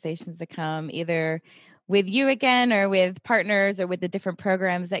conversations to come, either with you again or with partners or with the different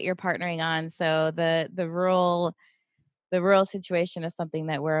programs that you're partnering on. So the rural situation is something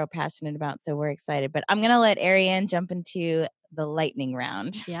that we're passionate about. So we're excited. But I'm going to let Ariane jump into the lightning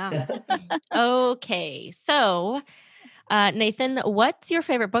round. Yeah. Okay. So, Nathan, what's your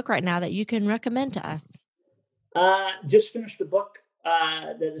favorite book right now that you can recommend to us? Just finished a book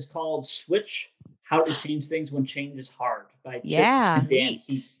that is called Switch: How to Change Things When Change is Hard by Chip and Dan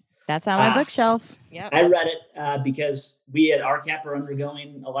Heath. That's on my bookshelf. Yeah, I read it because we at RCAP are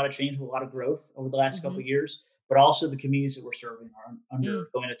undergoing a lot of change, a lot of growth over the last couple of years, but also the communities that we're serving are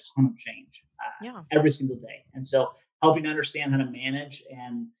undergoing a ton of change every single day. And so helping to understand how to manage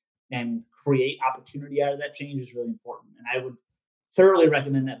and create opportunity out of that change is really important. And I would thoroughly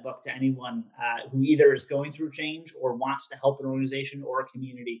recommend that book to anyone who either is going through change or wants to help an organization or a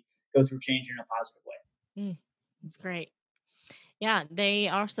community go through change in a positive way. That's great. Yeah, they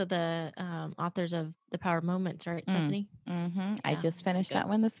are also the authors of The Power of Moments, right, Stephanie? Yeah, I just finished that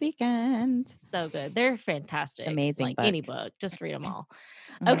one this weekend. So good. They're fantastic. Amazing like book. Any book, just read them all.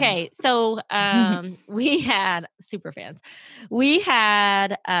 Okay, so we had super fans. We've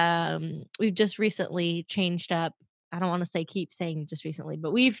just recently changed up. I don't want to keep saying just recently,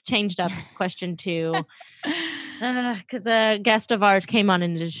 but we've changed up this question to because a guest of ours came on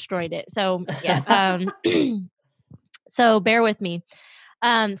and destroyed it. So yes. So bear with me.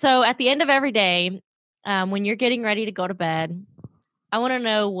 So at the end of every day, when you're getting ready to go to bed, I want to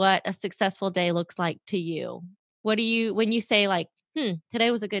know what a successful day looks like to you. What do you, when you say like,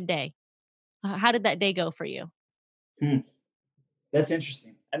 today was a good day, how did that day go for you? That's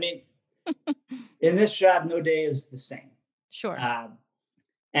interesting. I mean, in this job, no day is the same. Sure.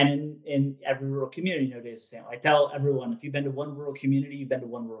 And in every rural community, no day is the same. I tell everyone, if you've been to one rural community, you've been to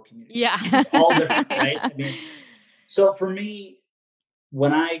one rural community. Yeah. It's all different, right? I mean, so for me,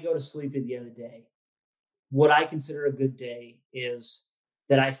 when I go to sleep at the end of the day, what I consider a good day is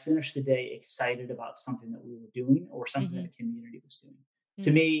that I finished the day excited about something that we were doing or something that the community was doing.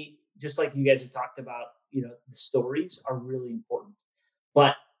 To me, just like you guys have talked about, the stories are really important.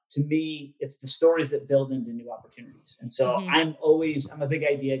 But to me, it's the stories that build into new opportunities. And so I'm a big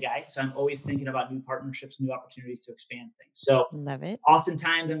idea guy. So I'm always thinking about new partnerships, new opportunities to expand things. So love it.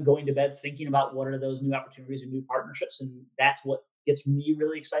 Oftentimes I'm going to bed thinking about what are those new opportunities and new partnerships. And that's what gets me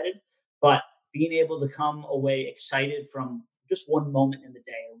really excited. But being able to come away excited from just one moment in the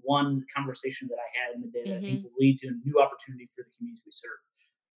day or one conversation that I had in the day that I think will lead to a new opportunity for the communities we serve.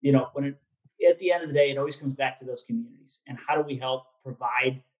 At the end of the day, it always comes back to those communities and how do we help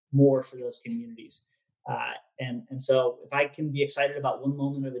provide more for those communities. And so if I can be excited about one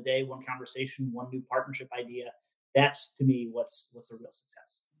moment of the day, one conversation, one new partnership idea, that's to me what's a real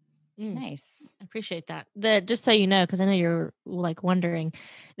success. Nice. I appreciate that. Just so you know, because I know you're like wondering,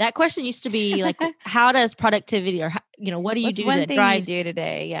 that question used to be like, how does productivity or, what do you do that drives you do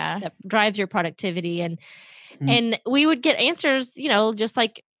today? Yeah. That drives your productivity. And we would get answers, just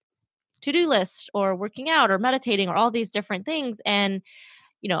like to-do list or working out or meditating or all these different things. And,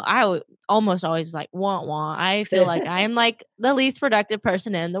 I almost always like, wah. I feel like I am like the least productive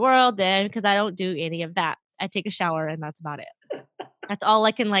person in the world then because I don't do any of that. I take a shower and that's about it. That's all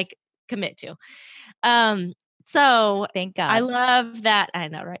I can like commit to. So thank God. I love that. I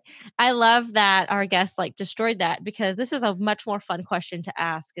know, right? I love that our guest like destroyed that because this is a much more fun question to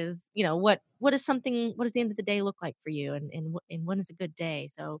ask is, what does the end of the day look like for you and when is a good day?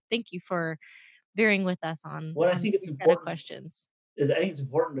 So thank you for bearing with us on what I think it's important questions. I think it's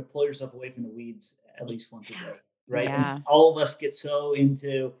important to pull yourself away from the weeds at least once a day, right? Yeah. And all of us get so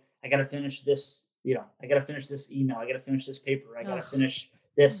into, I got to finish this, I got to finish this email. I got to finish this paper. I got to finish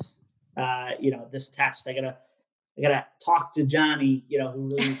this, this test. I got to talk to Johnny, who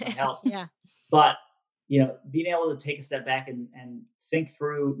really needs my help. Yeah. But, being able to take a step back and think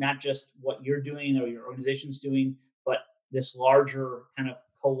through not just what you're doing or your organization's doing, but this larger kind of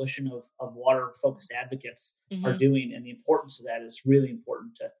coalition of water-focused advocates are doing, and the importance of that is really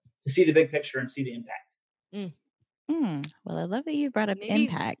important to see the big picture and see the impact. Well, I love that you brought up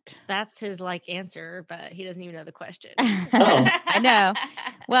impact. That's his like answer, but he doesn't even know the question. I know.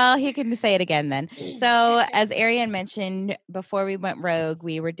 Well, he can say it again then. So as Ariane mentioned, before we went rogue,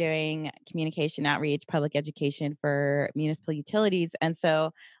 we were doing communication outreach, public education for municipal utilities. And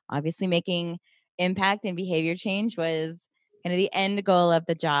so obviously making impact and behavior change was kind of the end goal of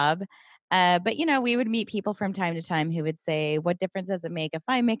the job. But, we would meet people from time to time who would say, what difference does it make if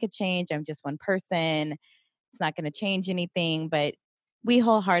I make a change? I'm just one person. It's not going to change anything. But we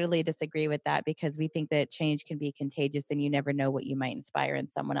wholeheartedly disagree with that because we think that change can be contagious and you never know what you might inspire in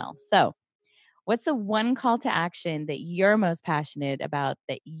someone else. So what's the one call to action that you're most passionate about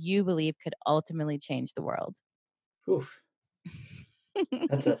that you believe could ultimately change the world? Oof.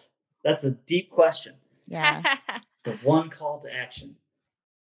 That's a deep question. Yeah. The one call to action.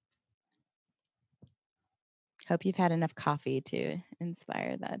 Hope you've had enough coffee to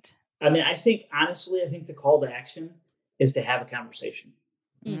inspire that. I mean, honestly, I think the call to action is to have a conversation.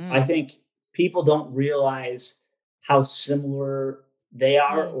 I think people don't realize how similar they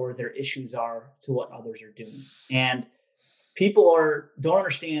are or their issues are to what others are doing. And people don't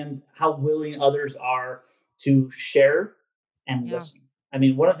understand how willing others are to share and listen. I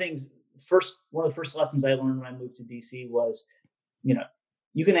mean, one of the first lessons I learned when I moved to DC was,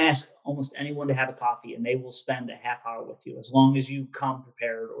 you can ask almost anyone to have a coffee and they will spend a half hour with you as long as you come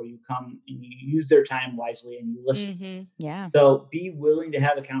prepared or you come and you use their time wisely and you listen. Mm-hmm. Yeah. So be willing to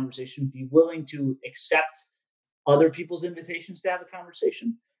have a conversation, be willing to accept other people's invitations to have a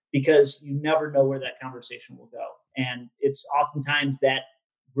conversation, because you never know where that conversation will go. And it's oftentimes that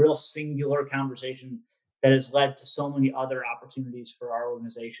real singular conversation that has led to so many other opportunities for our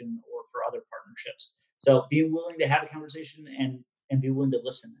organization or for other partnerships. So being willing to have a conversation and be willing to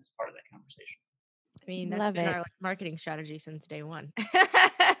listen as part of that conversation. I mean, that's been our marketing strategy since day one.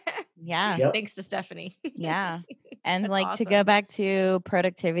 Yeah. Yep. Thanks to Stephanie. Yeah. And awesome. To go back to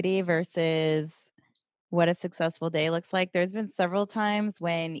productivity versus what a successful day looks like, there's been several times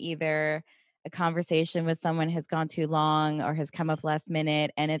when either a conversation with someone has gone too long or has come up last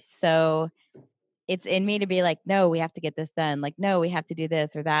minute, and it's in me to be like, no, we have to get this done. Like, no, we have to do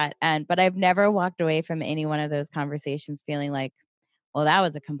this or that. But I've never walked away from any one of those conversations feeling like, well, that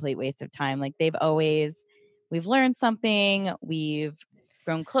was a complete waste of time. Like we've learned something, we've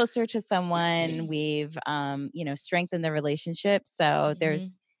grown closer to someone, we've, strengthened the relationship. So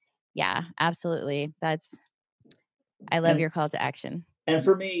there's, absolutely. I love your call to action. And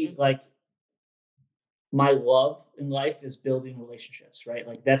for me, like, my love in life is building relationships, right?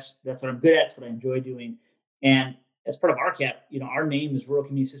 Like that's what I'm good at. It's what I enjoy doing. And as part of RCAP, our name is Rural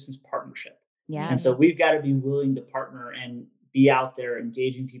Community Assistance Partnership. Yeah. And so we've got to be willing to partner and be out there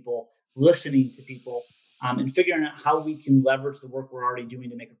engaging people, listening to people, and figuring out how we can leverage the work we're already doing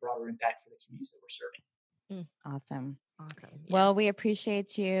to make a broader impact for the communities that we're serving. Awesome. Yes. Well, we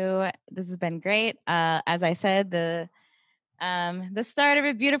appreciate you. This has been great. As I said, the start of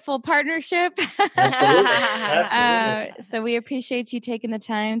a beautiful partnership. Absolutely. So we appreciate you taking the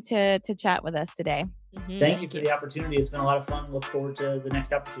time to chat with us today. Mm-hmm. Thank you for the opportunity. It's been a lot of fun. Look forward to the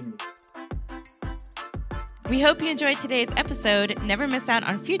next opportunity. We hope you enjoyed today's episode. Never miss out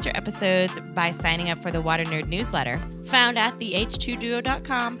on future episodes by signing up for the Water Nerd newsletter. Found at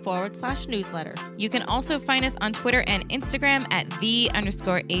theh2duo.com/newsletter. You can also find us on Twitter and Instagram at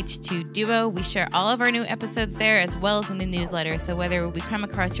 _H2Duo. We share all of our new episodes there as well as in the newsletter. So whether we come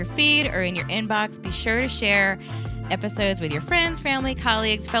across your feed or in your inbox, be sure to share episodes with your friends, family,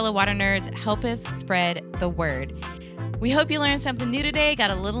 colleagues, fellow water nerds. Help us spread the word. We hope you learned something new today,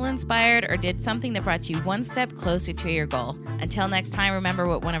 got a little inspired, or did something that brought you one step closer to your goal. Until next time, remember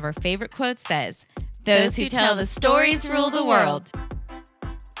what one of our favorite quotes says: "Those who tell the stories rule the world."